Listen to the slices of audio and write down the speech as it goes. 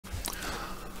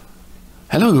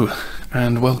Hello,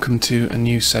 and welcome to a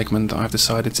new segment that I've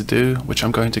decided to do, which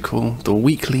I'm going to call the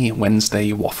Weekly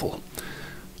Wednesday Waffle.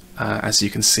 As you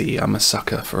can see, I'm a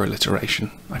sucker for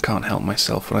alliteration. I can't help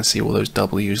myself when I see all those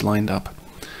W's lined up.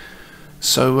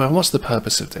 So what's the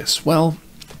purpose of this? Well,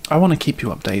 I want to keep you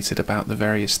updated about the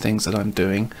various things that I'm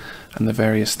doing and the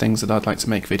various things that I'd like to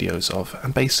make videos of,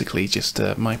 and basically just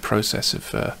my process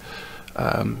of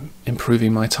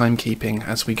improving my timekeeping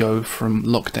as we go from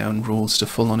lockdown rules to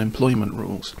full-on employment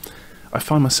rules. I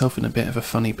find myself in a bit of a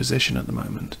funny position at the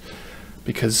moment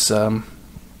because over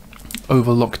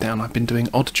lockdown I've been doing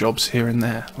odd jobs here and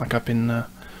there. Like I've been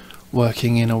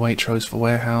working in a Waitrose for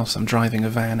warehouse, I'm driving a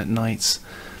van at nights,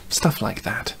 stuff like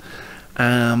that.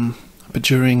 But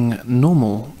during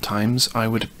normal times I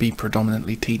would be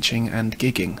predominantly teaching and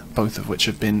gigging, both of which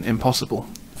have been impossible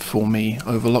for me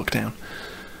over lockdown.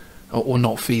 Or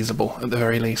not feasible, at the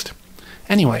very least.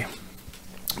 Anyway,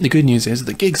 the good news is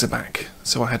that gigs are back.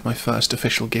 So I had my first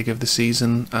official gig of the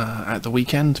season at the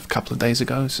weekend a couple of days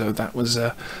ago, so that was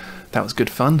good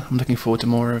fun. I'm looking forward to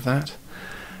more of that.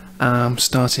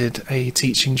 Started a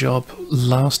teaching job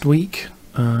last week.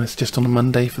 It's just on a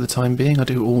Monday for the time being. I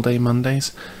do all day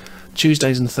Mondays.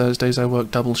 Tuesdays and Thursdays I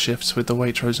work double shifts with the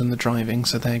Waitrose and the driving,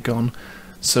 so they're gone.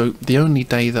 So the only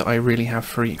day that I really have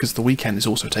free, because the weekend is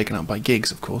also taken up by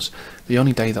gigs of course, the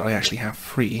only day that I actually have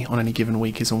free on any given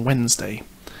week is on Wednesday.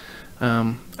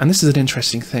 And this is an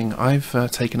interesting thing. I've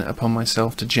taken it upon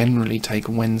myself to generally take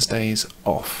Wednesdays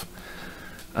off.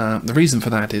 The reason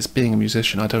for that is, being a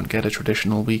musician, I don't get a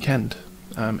traditional weekend.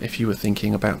 If you were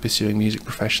thinking about pursuing music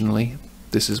professionally,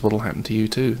 this is what will happen to you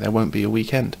too. There won't be a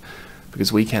weekend,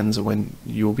 because weekends are when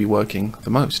you'll be working the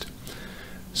most.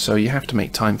 So you have to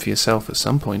make time for yourself at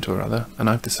some point or other, and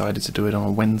I've decided to do it on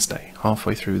a Wednesday,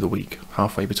 halfway through the week,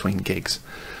 halfway between gigs.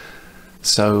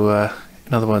 So,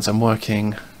 in other words, I'm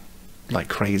working like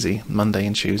crazy Monday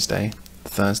and Tuesday,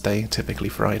 Thursday, typically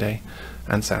Friday,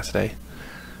 and Saturday.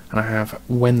 And I have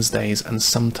Wednesdays and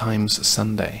sometimes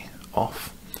Sunday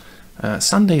off.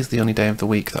 Sunday is the only day of the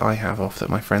week that I have off that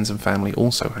my friends and family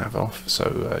also have off,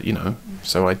 so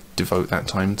so I devote that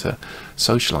time to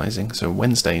socialising. So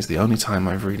Wednesday is the only time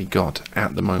I've really got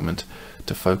at the moment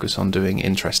to focus on doing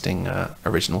interesting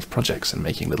original projects and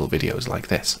making little videos like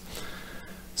this.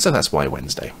 So that's why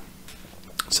Wednesday.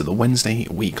 So the Wednesday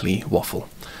Weekly Waffle.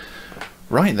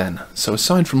 Right then, so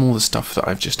aside from all the stuff that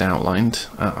I've just outlined,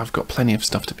 I've got plenty of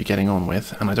stuff to be getting on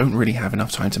with, and I don't really have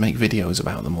enough time to make videos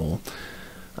about them all.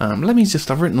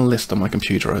 I've written a list on my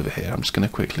computer over here. I'm just going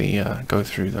to quickly go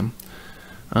through them.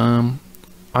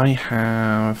 I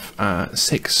have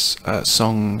 6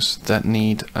 songs that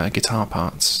need guitar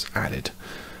parts added.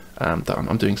 That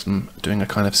I'm doing a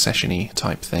kind of session-y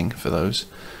type thing for those.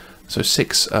 So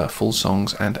 6 full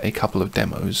songs and a couple of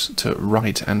demos to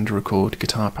write and record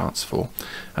guitar parts for.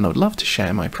 And I would love to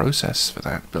share my process for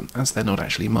that, but as they're not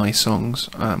actually my songs,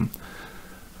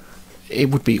 it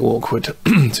would be awkward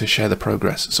to share the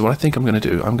progress. So what I think I'm going to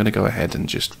do, I'm going to go ahead and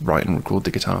just write and record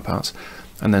the guitar parts,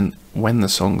 and then when the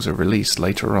songs are released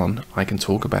later on, I can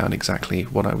talk about exactly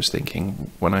what I was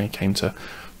thinking when I came to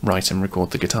write and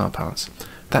record the guitar parts.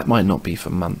 That might not be for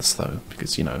months though,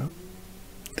 because you know,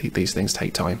 these things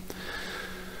take time.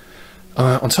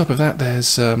 On top of that,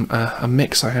 there's a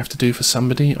mix I have to do for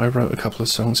somebody. I wrote a couple of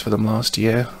songs for them last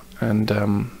year, and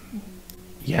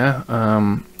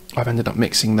I've ended up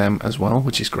mixing them as well,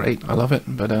 which is great. I love it,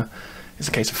 but it's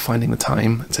a case of finding the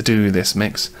time to do this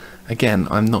mix. Again,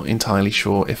 I'm not entirely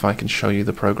sure if I can show you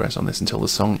the progress on this until the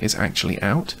song is actually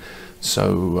out,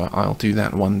 so I'll do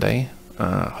that one day,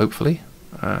 hopefully.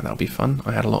 That'll be fun.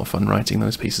 I had a lot of fun writing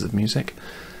those pieces of music.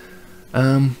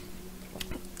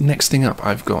 Next thing up,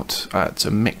 I've got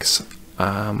to mix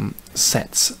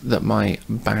sets that my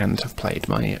band have played,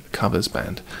 my covers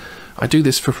band. I do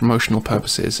this for promotional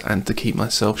purposes and to keep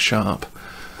myself sharp,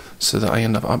 so that I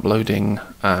end up uploading,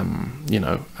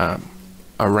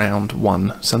 around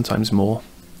 1, sometimes more,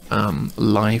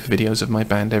 live videos of my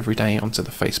band every day onto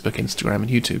the Facebook, Instagram, and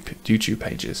YouTube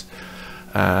pages.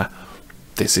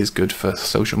 This is good for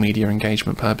social media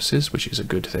engagement purposes, which is a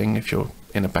good thing if you're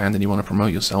in a band and you want to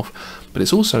promote yourself, but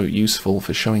it's also useful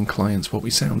for showing clients what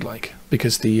we sound like,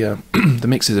 because the the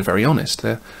mixes are very honest.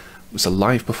 It's a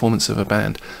live performance of a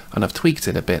band, and I've tweaked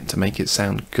it a bit to make it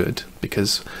sound good,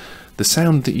 because the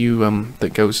sound that you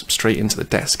that goes straight into the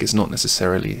desk is not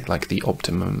necessarily like the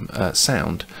optimum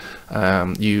sound.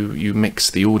 You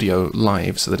mix the audio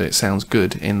live so that it sounds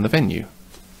good in the venue.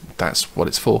 That's what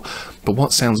it's for. But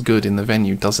what sounds good in the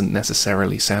venue doesn't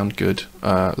necessarily sound good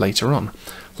later on.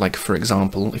 Like, for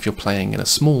example, if you're playing in a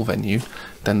small venue,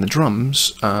 then the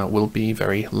drums will be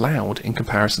very loud in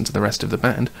comparison to the rest of the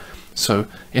band. So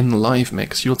in the live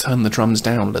mix, you'll turn the drums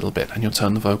down a little bit and you'll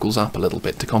turn the vocals up a little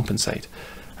bit to compensate.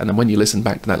 And then when you listen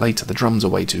back to that later, the drums are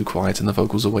way too quiet and the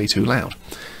vocals are way too loud.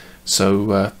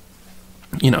 So,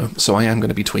 you know, so I am going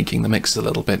to be tweaking the mix a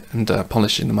little bit and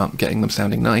polishing them up, getting them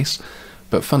sounding nice.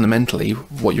 But fundamentally,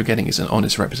 what you're getting is an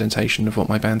honest representation of what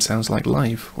my band sounds like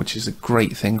live, which is a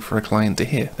great thing for a client to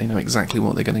hear. They know exactly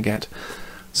what they're going to get.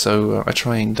 So I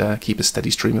try and keep a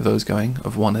steady stream of those going,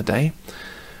 of one a day.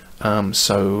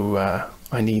 So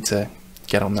I need to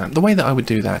get on that. The way that I would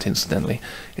do that, incidentally,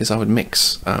 is I would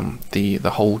mix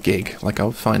the whole gig. Like, I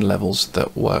would find levels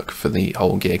that work for the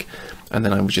whole gig, and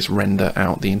then I would just render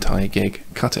out the entire gig,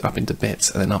 cut it up into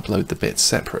bits, and then upload the bits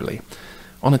separately.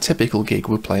 On a typical gig,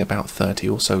 we'll play about 30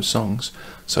 or so songs,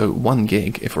 so one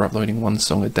gig, if we're uploading one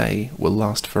song a day, will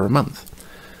last for a month.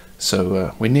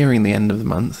 So we're nearing the end of the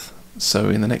month, so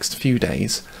in the next few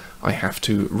days, I have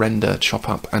to render, chop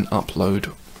up, and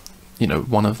upload, you know,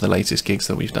 one of the latest gigs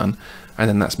that we've done, and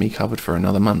then that's me covered for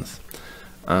another month.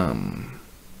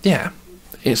 Yeah,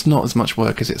 it's not as much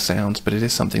work as it sounds, but it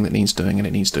is something that needs doing, and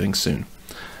it needs doing soon.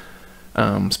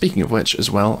 Speaking of which,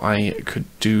 as well, I could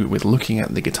do with looking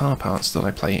at the guitar parts that I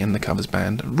play in the covers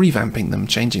band, revamping them,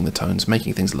 changing the tones,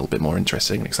 making things a little bit more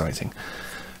interesting and exciting.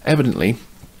 Evidently,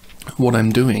 what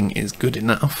I'm doing is good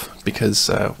enough,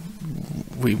 because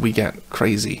we get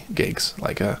crazy gigs.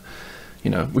 Like,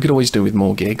 you know, we could always do with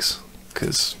more gigs,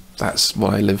 because that's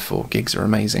what I live for. Gigs are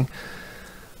amazing.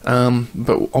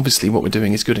 But obviously what we're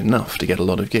doing is good enough to get a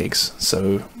lot of gigs.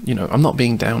 So, you know, I'm not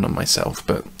being down on myself,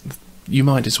 but you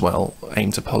might as well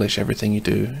aim to polish everything you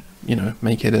do, you know,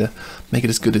 make it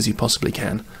as good as you possibly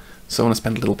can. So I want to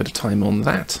spend a little bit of time on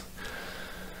that.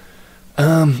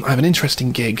 I have an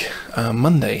interesting gig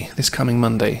Monday, this coming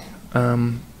Monday,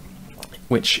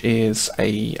 which is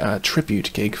a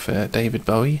tribute gig for David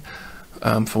Bowie,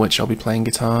 for which I'll be playing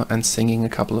guitar and singing a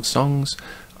couple of songs.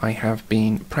 I have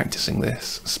been practicing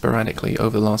this sporadically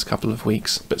over the last couple of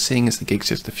weeks, but seeing as the gig's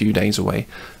just a few days away,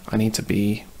 I need to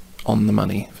be on the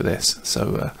money for this,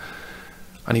 so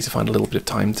I need to find a little bit of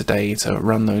time today to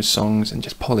run those songs and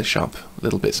just polish up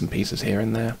little bits and pieces here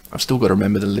and there. I've still got to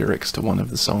remember the lyrics to one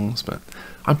of the songs, but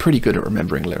I'm pretty good at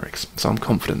remembering lyrics, so I'm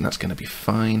confident that's going to be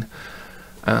fine.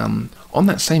 On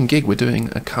that same gig, we're doing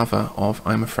a cover of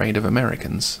I'm Afraid of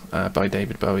Americans by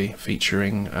David Bowie,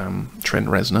 featuring Trent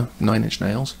Reznor, 9 Inch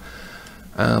Nails.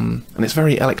 And it's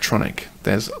very electronic.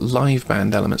 There's live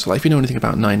band elements. Like, if you know anything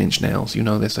about 9 Inch Nails, you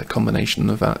know there's a combination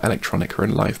of electronica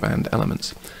and live band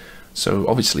elements. So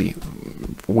obviously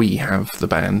we have the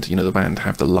band, you know, the band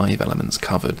have the live elements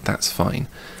covered, that's fine.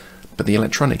 But the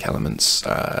electronic elements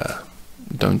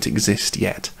don't exist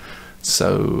yet.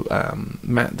 So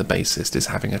Matt, the bassist, is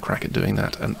having a crack at doing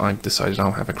that, and I've decided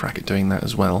I'll have a crack at doing that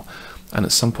as well. And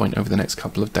at some point over the next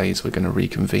couple of days, we're going to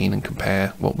reconvene and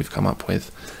compare what we've come up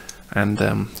with, and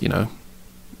you know,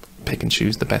 pick and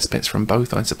choose the best bits from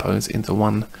both, I suppose, into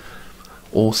one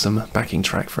awesome backing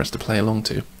track for us to play along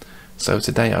to. So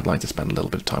today I'd like to spend a little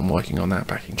bit of time working on that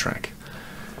backing track.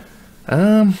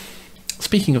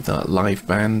 Speaking of the live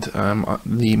band,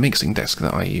 the mixing desk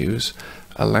that I use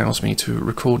allows me to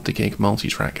record the gig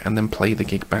multi-track and then play the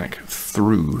gig back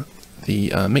through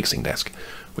the mixing desk,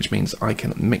 which means I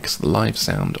can mix the live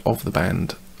sound of the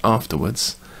band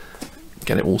afterwards,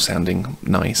 get it all sounding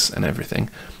nice and everything,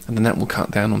 and then that will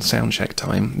cut down on sound check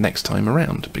time next time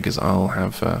around, because I'll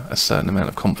have a certain amount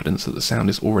of confidence that the sound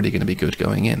is already going to be good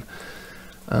going in.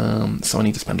 So I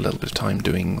need to spend a little bit of time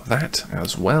doing that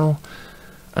as well.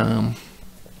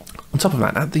 On top of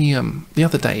that, at the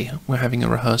other day, we're having a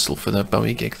rehearsal for the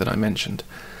Bowie gig that I mentioned,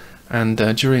 and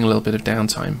during a little bit of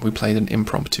downtime, we played an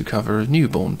impromptu cover of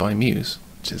Newborn by Muse,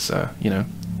 which is, you know,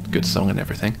 a good song and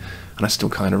everything, and I still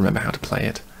kind of remember how to play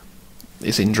it.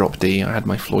 It's in drop D. I had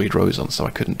my Floyd Rose on, so I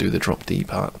couldn't do the drop D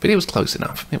part, but it was close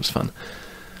enough. It was fun.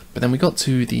 But then we got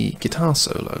to the guitar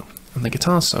solo, and the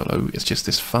guitar solo is just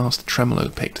this fast tremolo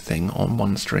picked thing on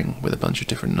one string with a bunch of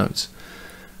different notes,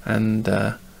 and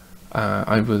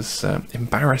I was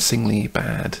embarrassingly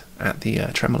bad at the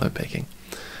tremolo picking.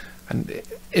 And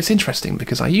it's interesting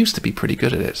because I used to be pretty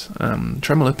good at it.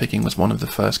 Tremolo picking was one of the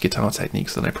first guitar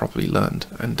techniques that I properly learned,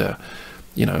 and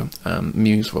you know,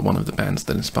 Muse were one of the bands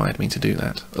that inspired me to do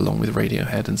that, along with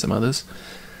Radiohead and some others.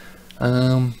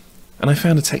 And I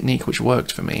found a technique which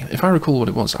worked for me. If I recall what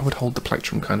it was, I would hold the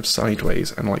plectrum kind of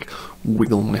sideways and like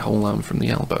wiggle my whole arm from the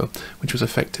elbow, which was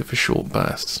effective for short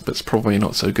bursts, but it's probably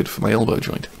not so good for my elbow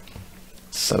joint.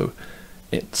 So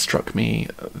it struck me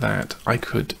that I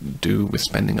could do with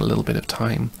spending a little bit of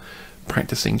time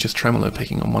practicing just tremolo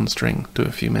picking on one string, do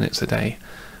a few minutes a day,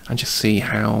 and just see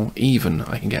how even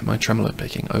I can get my tremolo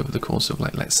picking over the course of,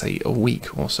 like, let's say a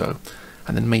week or so,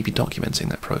 and then maybe documenting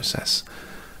that process.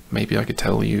 Maybe I could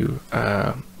tell you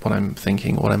what I'm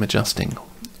thinking, what I'm adjusting,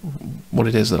 what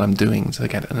it is that I'm doing to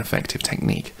get an effective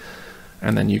technique,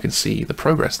 and then you can see the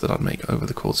progress that I'd make over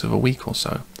the course of a week or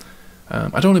so.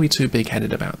 I don't want to be too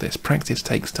big-headed about this. Practice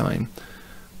takes time,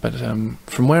 but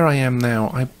from where I am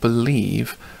now, I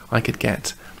believe I could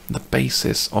get the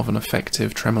basis of an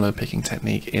effective tremolo picking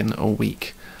technique in a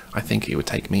week. I think it would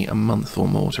take me a month or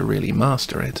more to really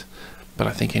master it, but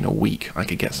I think in a week I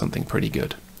could get something pretty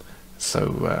good.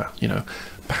 So, you know,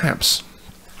 perhaps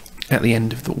at the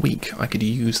end of the week I could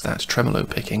use that tremolo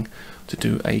picking to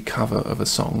do a cover of a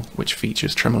song which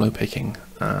features tremolo picking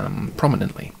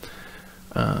prominently.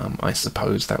 I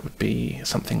suppose that would be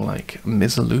something like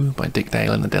Mizzaloo by Dick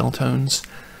Dale and the Deltones.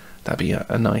 That'd be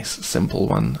a nice, simple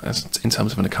one in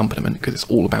terms of an accompaniment, because it's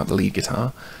all about the lead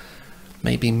guitar.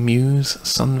 Maybe Muse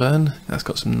Sunburn, that's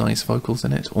got some nice vocals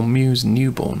in it, or Muse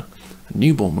Newborn.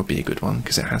 Newborn would be a good one,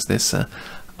 because it has this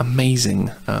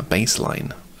amazing bass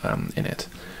line in it.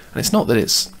 And it's not that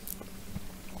it's,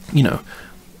 you know,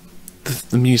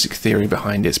 the music theory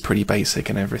behind it's pretty basic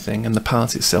and everything, and the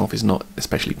part itself is not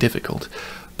especially difficult,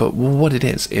 but what it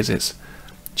is it's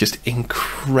just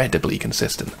incredibly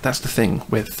consistent. That's the thing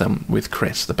with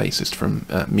Chris, the bassist from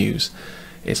Muse.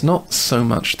 It's not so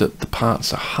much that the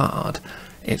parts are hard,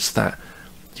 it's that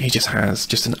he just has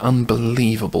just an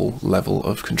unbelievable level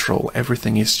of control.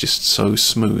 Everything is just so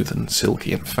smooth and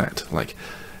silky and fat. Like,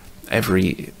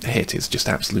 every hit is just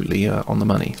absolutely on the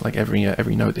money, like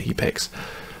every note that he picks.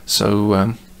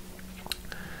 So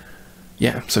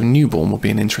yeah, so Newborn would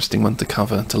be an interesting one to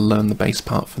cover, to learn the bass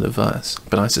part for the verse,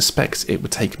 but I suspect it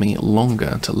would take me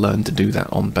longer to learn to do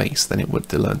that on bass than it would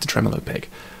to learn to tremolo pick.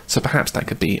 So perhaps that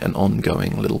could be an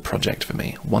ongoing little project for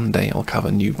me. One day I'll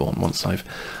cover Newborn once I've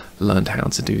learned how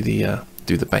to do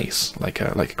the bass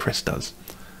like Chris does.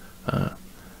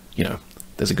 You know,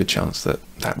 there's a good chance that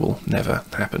that will never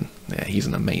happen. Yeah, he's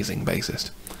an amazing bassist.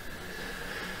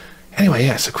 Anyway,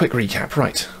 yes, a quick recap.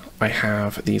 Right, I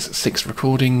have these 6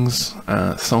 recordings,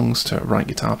 songs to write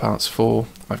guitar parts for.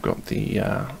 I've got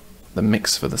the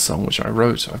mix for the song which I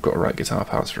wrote. I've got to write guitar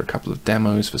parts for a couple of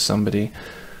demos for somebody.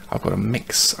 I've got to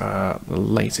mix the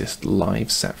latest live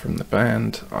set from the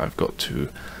band. I've got to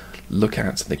look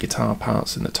at the guitar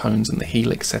parts and the tones and the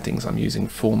helix settings I'm using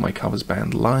for my covers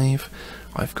band live.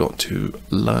 I've got to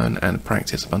learn and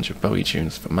practice a bunch of Bowie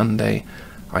tunes for Monday.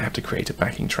 I have to create a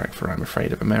backing track for I'm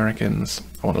Afraid of Americans.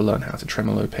 I want to learn how to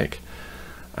tremolo pick.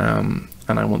 And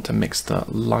I want to mix the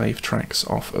live tracks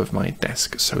off of my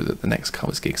desk so that the next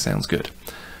covers gig sounds good.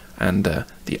 And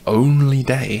the only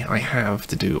day I have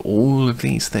to do all of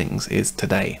these things is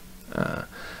today.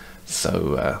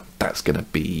 So that's going to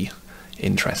be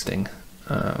interesting.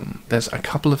 There's a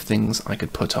couple of things I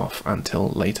could put off until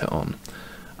later on.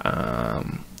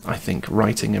 I think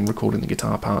writing and recording the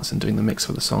guitar parts and doing the mix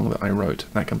for the song that I wrote,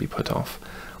 that can be put off.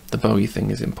 The Bowie thing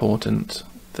is important.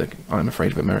 The I'm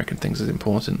Afraid of American things is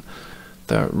important.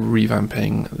 The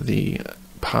revamping the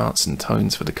parts and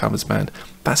tones for the covers band,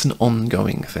 that's an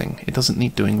ongoing thing. It doesn't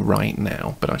need doing right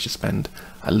now, but I should spend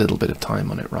a little bit of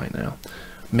time on it right now.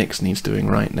 Mix needs doing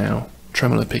right now.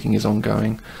 Tremolo picking is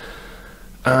ongoing.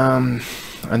 And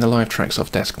the live tracks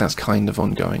off desk, that's kind of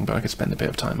ongoing, but I could spend a bit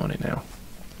of time on it now.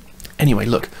 Anyway,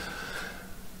 look,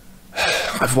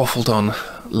 I've waffled on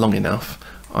long enough.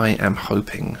 I am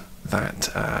hoping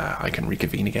that I can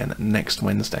reconvene again next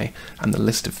Wednesday, and the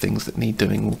list of things that need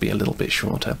doing will be a little bit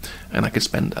shorter, and I could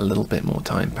spend a little bit more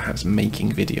time perhaps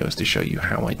making videos to show you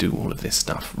how I do all of this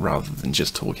stuff, rather than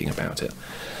just talking about it.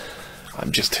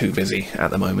 I'm just too busy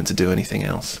at the moment to do anything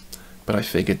else, but I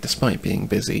figured despite being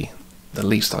busy, the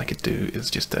least I could do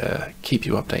is just keep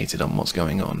you updated on what's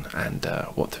going on and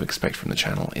what to expect from the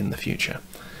channel in the future.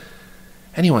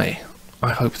 Anyway,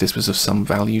 I hope this was of some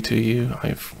value to you.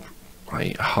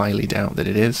 I highly doubt that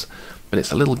it is, but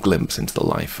it's a little glimpse into the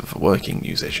life of a working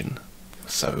musician.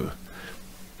 So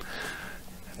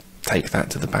take that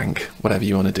to the bank, whatever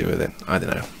you want to do with it, I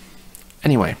don't know.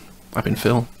 Anyway, I've been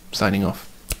Phil, signing off.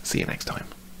 See you next time.